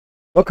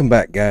Welcome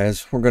back,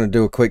 guys. We're going to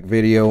do a quick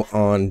video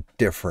on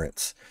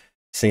difference.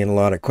 Seeing a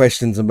lot of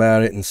questions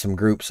about it in some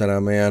groups that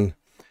I'm in.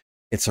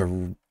 It's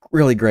a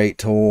really great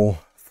tool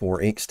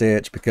for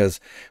Inkstitch because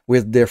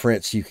with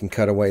difference you can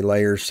cut away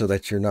layers so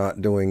that you're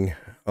not doing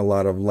a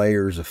lot of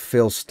layers of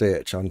fill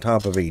stitch on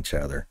top of each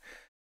other.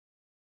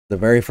 The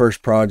very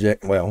first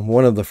project, well,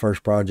 one of the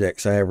first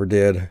projects I ever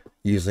did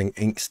using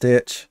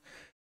Inkstitch,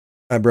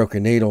 I broke a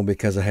needle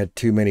because I had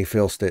too many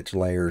fill stitch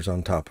layers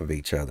on top of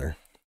each other.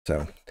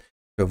 So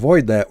to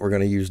avoid that, we're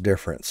going to use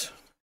difference.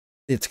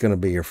 It's going to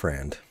be your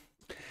friend.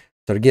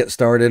 So to get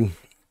started,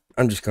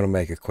 I'm just going to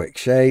make a quick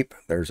shape.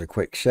 There's a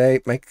quick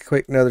shape. Make a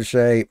quick another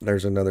shape.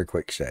 There's another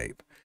quick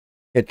shape.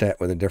 Hit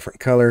that with a different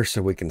color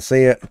so we can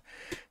see it.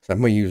 So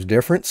I'm going to use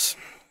difference.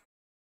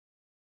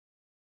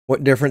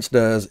 What difference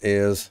does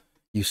is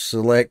you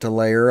select a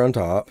layer on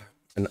top,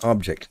 an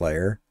object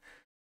layer.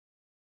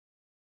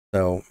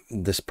 So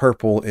this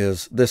purple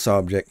is this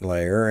object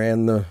layer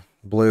and the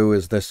blue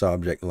is this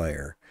object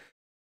layer.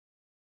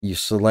 You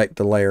select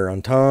the layer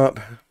on top,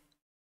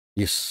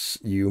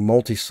 you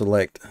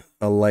multi-select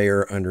a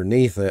layer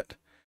underneath it,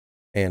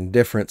 and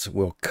difference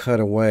will cut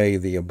away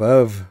the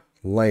above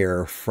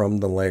layer from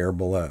the layer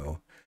below.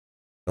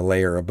 The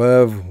layer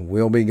above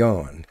will be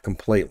gone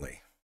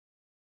completely.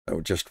 So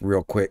just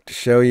real quick to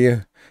show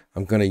you,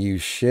 I'm going to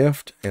use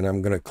shift and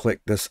I'm going to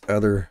click this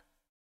other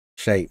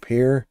shape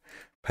here,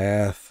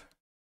 path,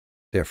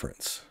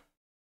 difference.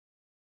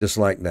 Just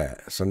like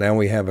that. So now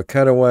we have a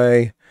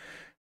cutaway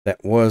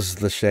that was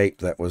the shape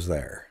that was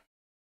there.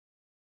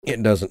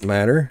 It doesn't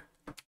matter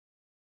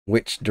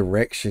which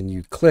direction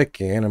you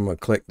click in. I'm going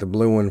to click the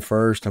blue one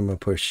first. I'm going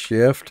to push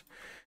shift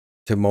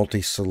to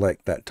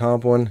multi-select that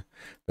top one.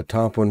 The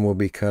top one will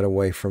be cut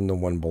away from the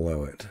one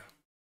below it.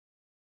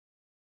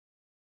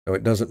 So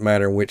it doesn't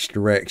matter which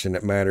direction.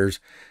 It matters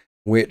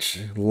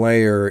which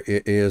layer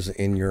it is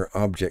in your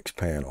objects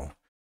panel.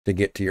 To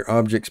get to your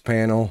objects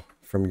panel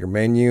from your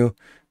menu,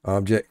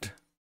 object,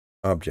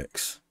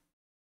 objects.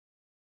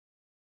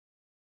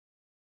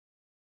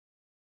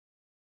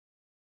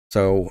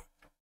 So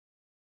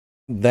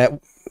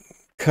that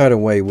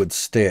cutaway would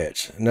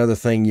stitch. Another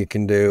thing you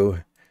can do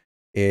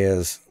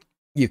is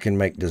you can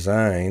make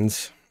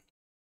designs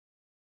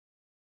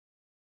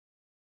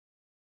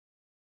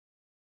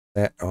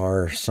that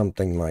are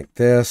something like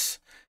this.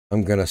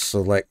 I'm going to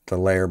select the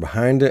layer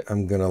behind it.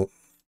 I'm going to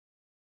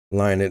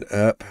line it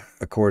up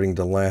according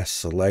to last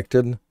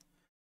selected.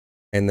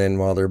 And then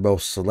while they're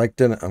both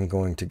selected, I'm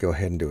going to go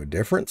ahead and do a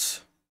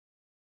difference.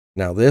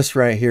 Now this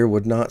right here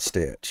would not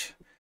stitch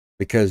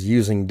because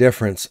using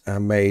difference, I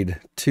made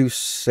two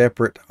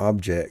separate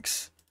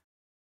objects,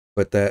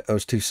 but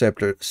those two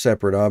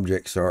separate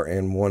objects are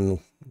in one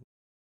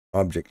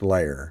object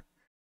layer.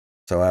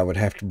 So I would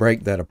have to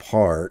break that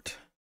apart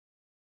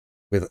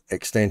with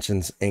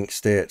extensions,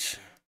 Inkstitch,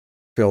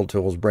 fill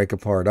tools, break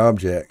apart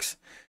objects.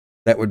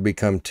 That would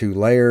become two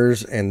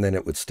layers and then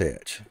it would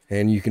stitch.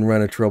 And you can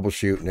run a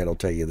troubleshoot and it'll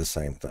tell you the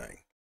same thing.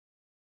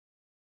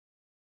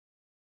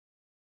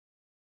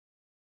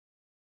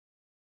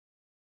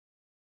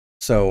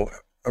 So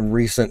a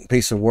recent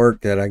piece of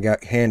work that I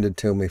got handed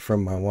to me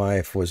from my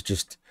wife was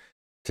just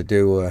to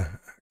do a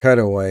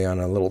cutaway on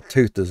a little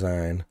tooth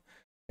design.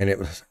 And it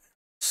was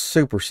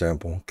super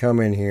simple. Come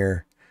in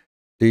here,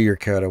 do your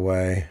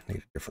cutaway. Need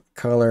a different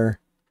color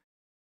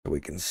so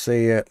we can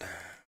see it.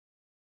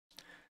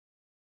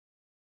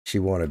 She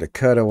wanted a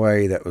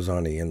cutaway that was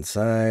on the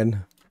inside.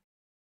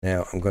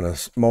 Now I'm going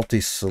to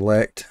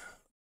multi-select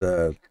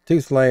the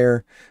tooth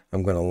layer.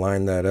 I'm going to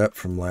line that up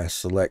from last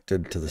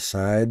selected to the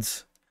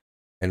sides.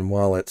 And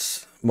while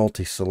it's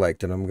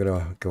multi-selected, I'm going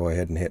to go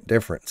ahead and hit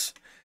difference.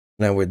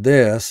 Now with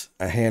this,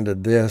 I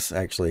handed this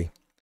actually.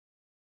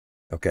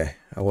 Okay,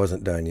 I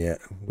wasn't done yet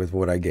with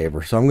what I gave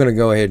her. So I'm going to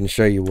go ahead and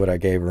show you what I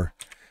gave her.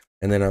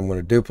 And then I'm going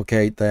to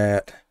duplicate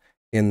that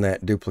in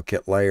that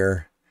duplicate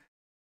layer.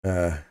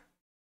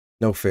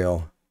 No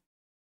fill.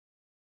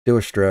 Do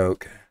a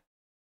stroke.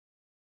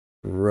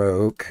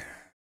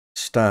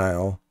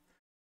 Style.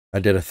 I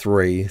did a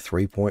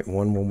 3.1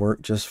 will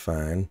work just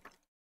fine.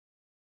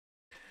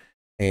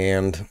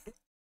 And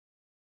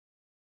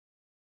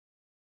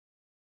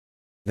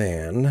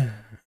then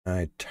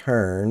I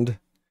turned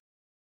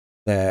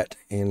that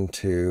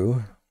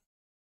into,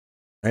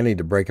 I need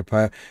to break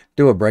apart,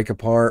 do a break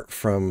apart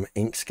from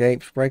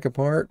Inkscape's break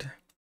apart.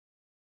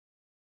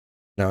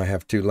 Now I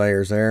have two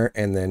layers there,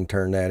 and then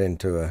turn that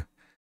into a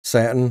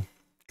satin,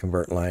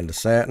 convert line to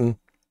satin.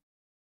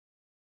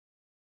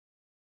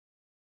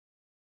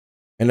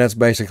 And that's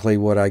basically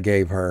what I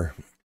gave her.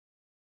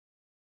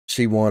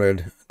 She wanted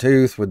a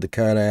tooth with the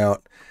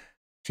cutout.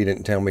 She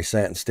didn't tell me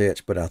satin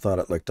stitch, but I thought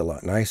it looked a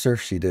lot nicer.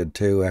 She did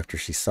too after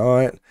she saw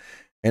it.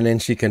 And then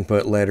she can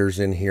put letters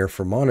in here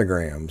for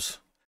monograms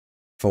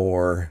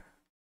for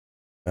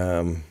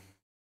a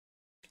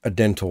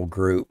dental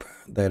group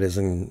that is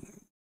in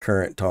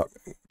current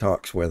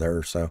talks with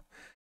her. So I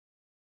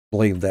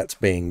believe that's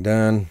being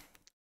done.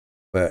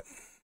 But,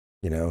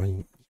 you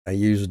know, I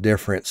used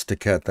difference to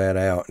cut that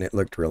out and it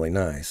looked really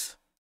nice.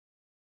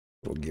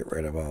 We'll get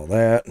rid of all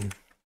that.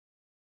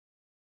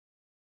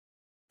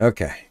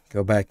 Okay,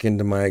 go back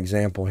into my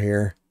example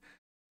here.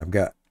 I've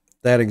got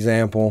that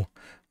example.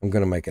 I'm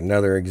going to make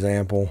another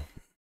example.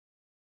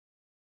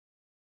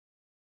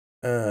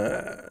 Give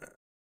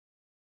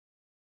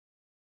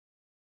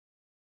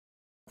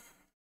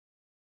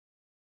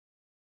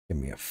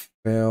me a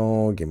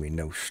fill. Give me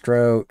no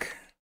stroke.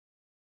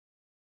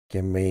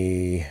 Give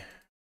me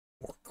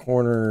more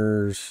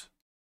corners.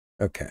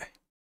 Okay,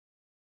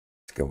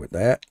 let's go with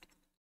that.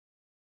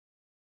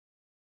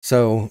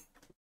 So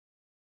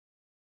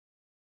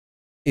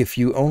if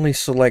you only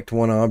select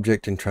one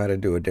object and try to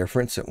do a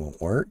difference, it won't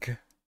work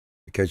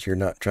because you're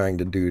not trying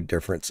to do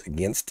difference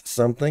against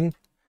something.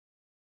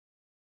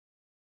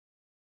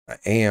 I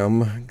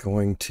am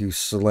going to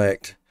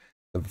select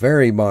the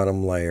very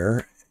bottom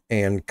layer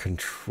and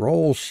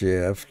control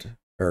shift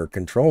or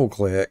control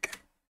click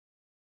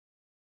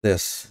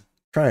this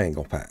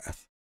triangle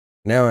path.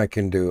 Now I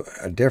can do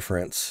a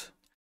difference,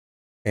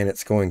 and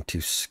it's going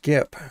to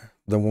skip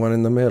the one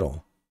in the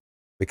middle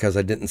because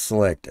I didn't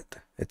select it.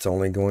 It's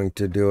only going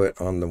to do it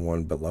on the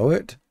one below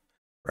it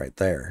right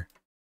there.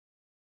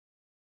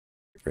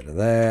 Get rid of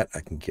that.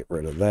 I can get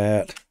rid of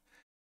that.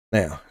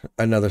 Now,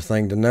 another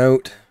thing to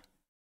note,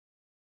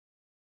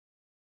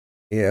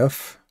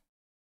 if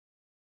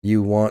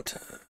you want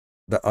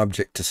the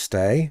object to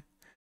stay,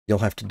 you'll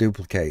have to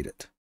duplicate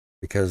it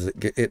because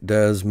it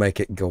does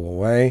make it go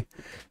away.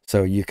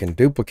 So you can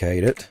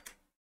duplicate it,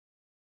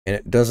 and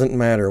it doesn't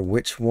matter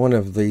which one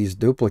of these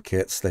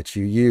duplicates that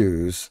you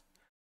use.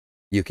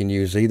 You can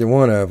use either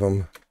one of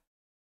them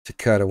to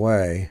cut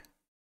away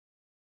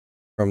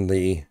from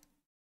the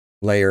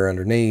layer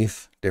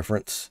underneath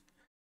difference.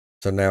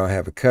 So now I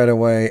have a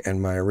cutaway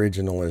and my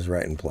original is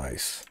right in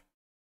place.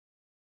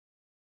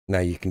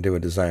 Now you can do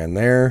a design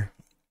there,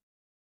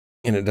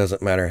 and it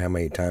doesn't matter how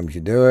many times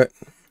you do it.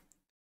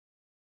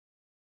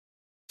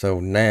 So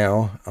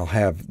now I'll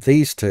have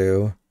these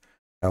two.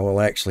 I will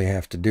actually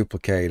have to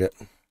duplicate it.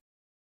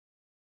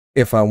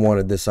 If I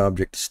wanted this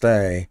object to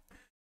stay,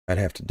 I'd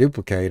have to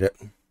duplicate it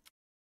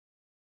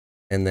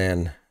and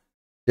then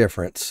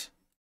difference,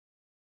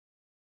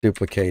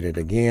 duplicate it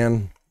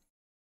again,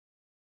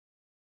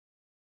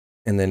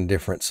 and then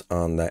difference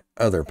on that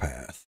other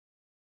path.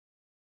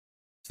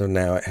 So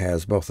now it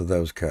has both of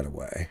those cut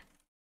away.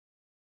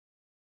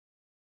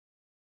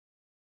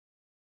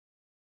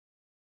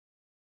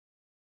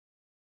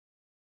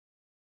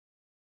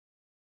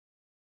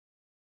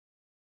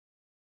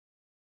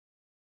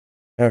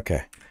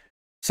 Okay,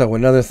 so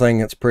another thing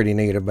that's pretty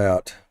neat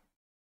about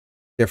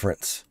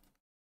difference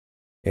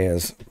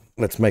is,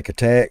 let's make a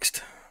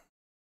text.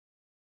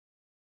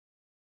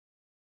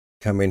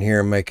 Come in here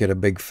and make it a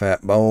big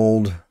fat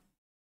bold.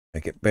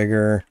 Make it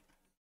bigger.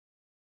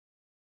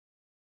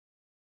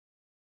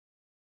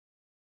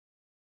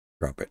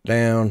 Drop it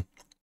down.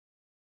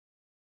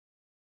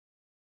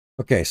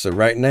 Okay, so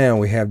right now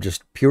we have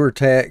just pure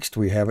text.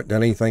 We haven't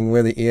done anything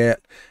with it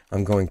yet.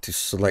 I'm going to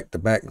select the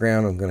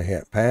background. I'm going to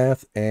hit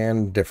path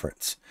and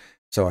difference.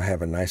 So I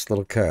have a nice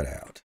little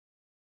cutout.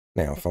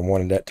 Now, if I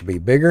wanted that to be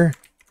bigger,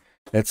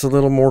 it's a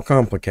little more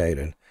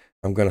complicated.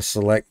 I'm going to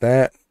select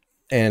that,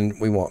 and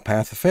we want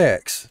path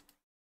effects.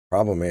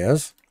 Problem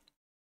is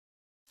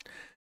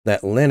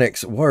that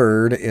Linux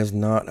word is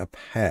not a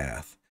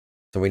path.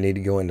 So we need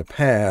to go into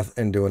path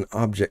and do an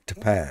object to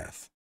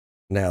path.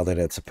 Now that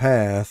it's a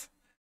path,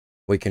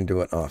 we can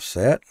do an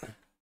offset.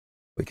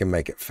 We can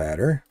make it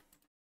fatter.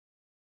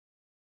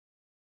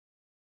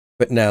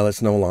 But now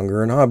it's no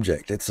longer an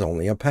object. It's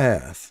only a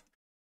path.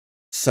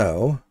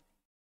 So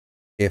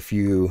if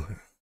you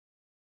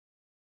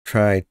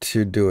try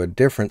to do a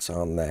difference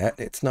on that,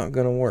 it's not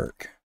going to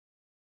work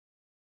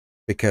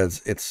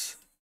because it's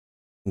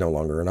no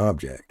longer an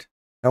object.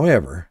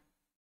 However,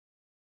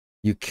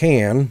 you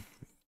can,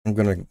 I'm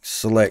going to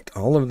select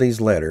all of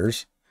these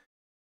letters,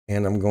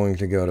 and I'm going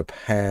to go to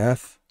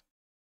path,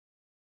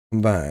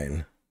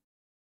 combine.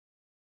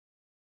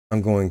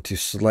 I'm going to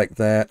select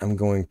that. I'm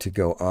going to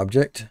go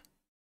object,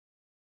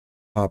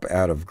 pop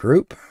out of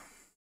group.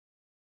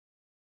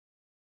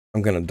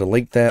 I'm going to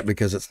delete that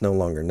because it's no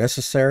longer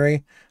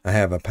necessary. I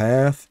have a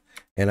path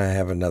and I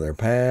have another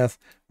path.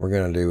 We're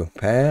going to do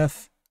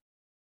path,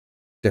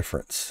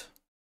 difference.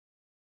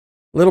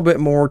 A little bit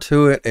more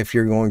to it if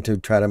you're going to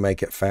try to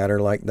make it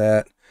fatter like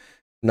that.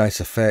 Nice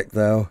effect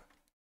though.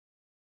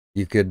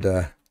 You could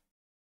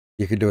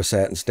do a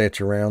satin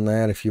stitch around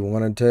that if you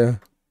wanted to.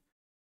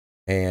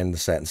 And the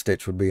satin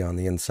stitch would be on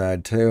the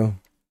inside too.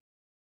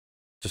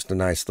 Just a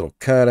nice little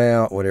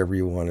cutout, whatever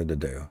you wanted to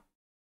do.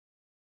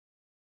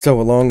 So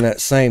along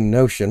that same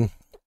notion,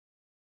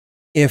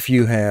 if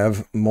you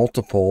have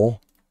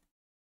multiple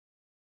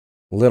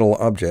little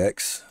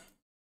objects,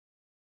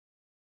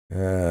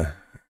 make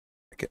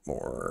it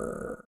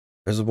more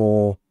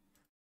visible.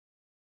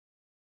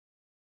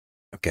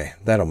 Okay,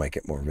 that'll make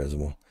it more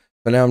visible.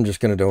 But now I'm just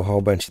going to do a whole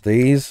bunch of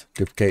these.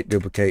 Duplicate,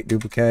 duplicate,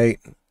 duplicate.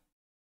 I'm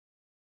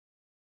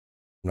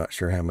not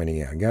sure how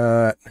many I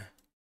got.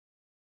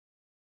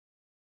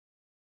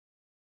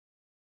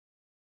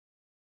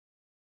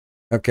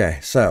 Okay,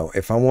 so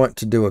if I want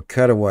to do a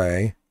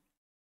cutaway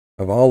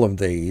of all of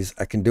these,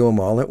 I can do them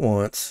all at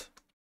once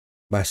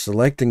by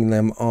selecting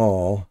them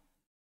all,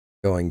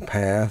 going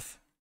path,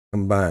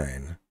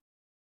 combine.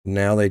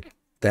 Now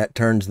that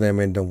turns them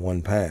into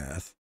one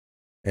path.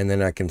 And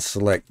then I can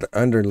select the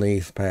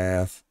underneath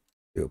path,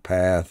 do a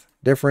path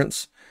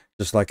difference,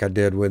 just like I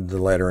did with the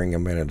lettering a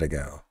minute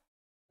ago.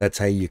 That's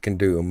how you can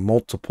do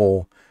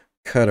multiple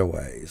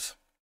cutaways.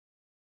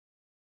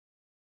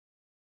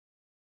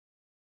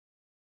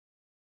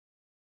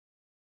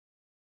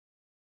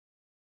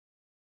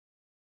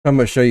 I'm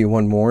going to show you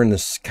one more in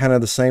this kind of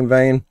the same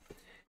vein.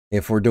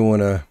 If we're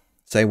doing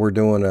say we're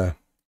doing a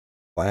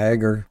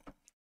flag or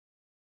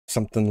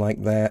something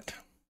like that,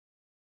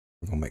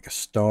 we're going to make a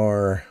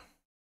star.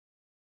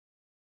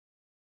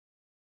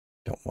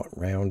 Don't want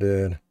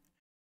rounded.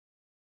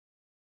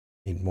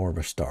 Need more of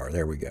a star.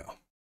 There we go.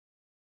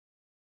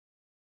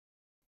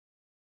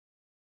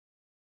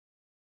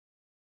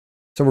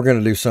 So we're going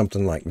to do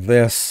something like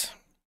this.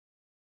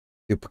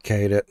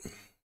 Duplicate it.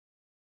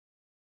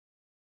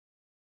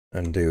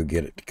 Undo,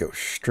 get it to go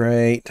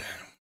straight.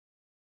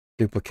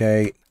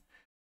 Duplicate.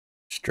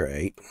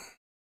 Straight.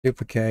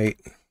 Duplicate.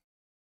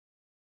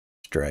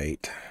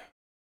 Straight.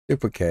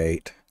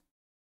 Duplicate.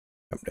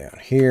 Come down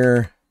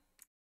here.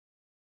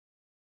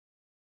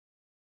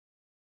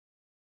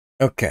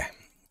 Okay.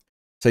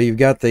 So you've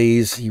got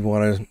these. You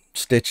want to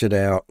stitch it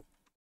out.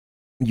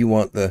 You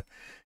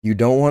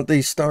don't want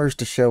these stars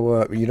to show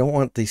up. You don't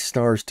want these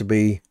stars to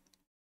be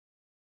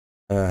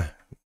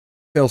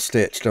fill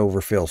stitched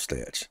over fill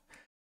stitch.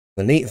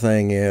 The neat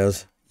thing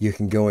is you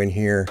can go in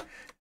here,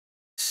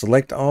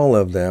 select all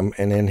of them,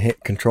 and then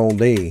hit Control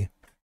D.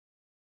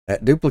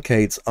 That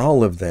duplicates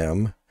all of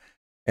them,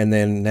 and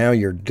then now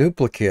your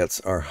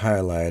duplicates are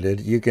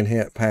highlighted. You can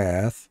hit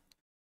Path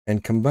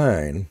and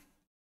Combine.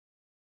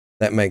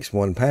 That makes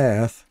one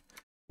path.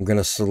 I'm going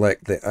to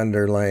select the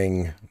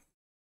underlying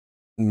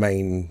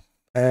main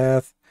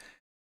path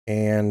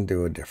and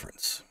do a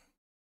difference.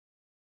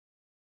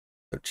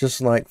 So just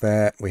like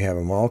that, we have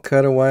them all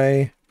cut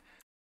away,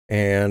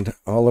 and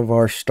all of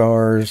our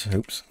stars,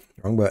 oops,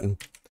 wrong button.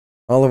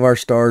 All of our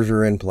stars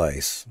are in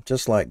place,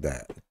 just like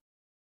that.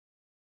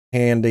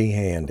 Handy,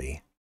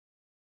 handy.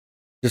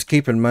 Just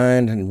keep in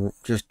mind and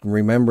just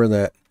remember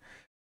that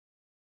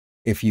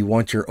if you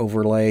want your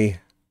overlay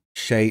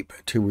shape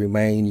to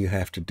remain, you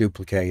have to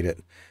duplicate it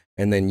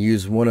and then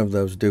use one of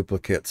those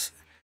duplicates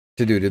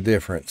to do the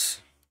difference.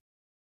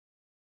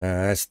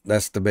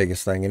 That's the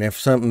biggest thing. And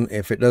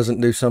if it doesn't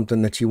do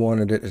something that you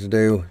wanted it to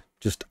do,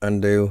 just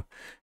undo,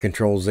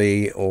 Control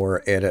Z,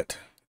 or edit,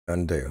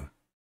 undo.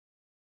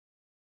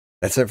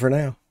 That's it for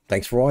now.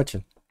 Thanks for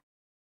watching.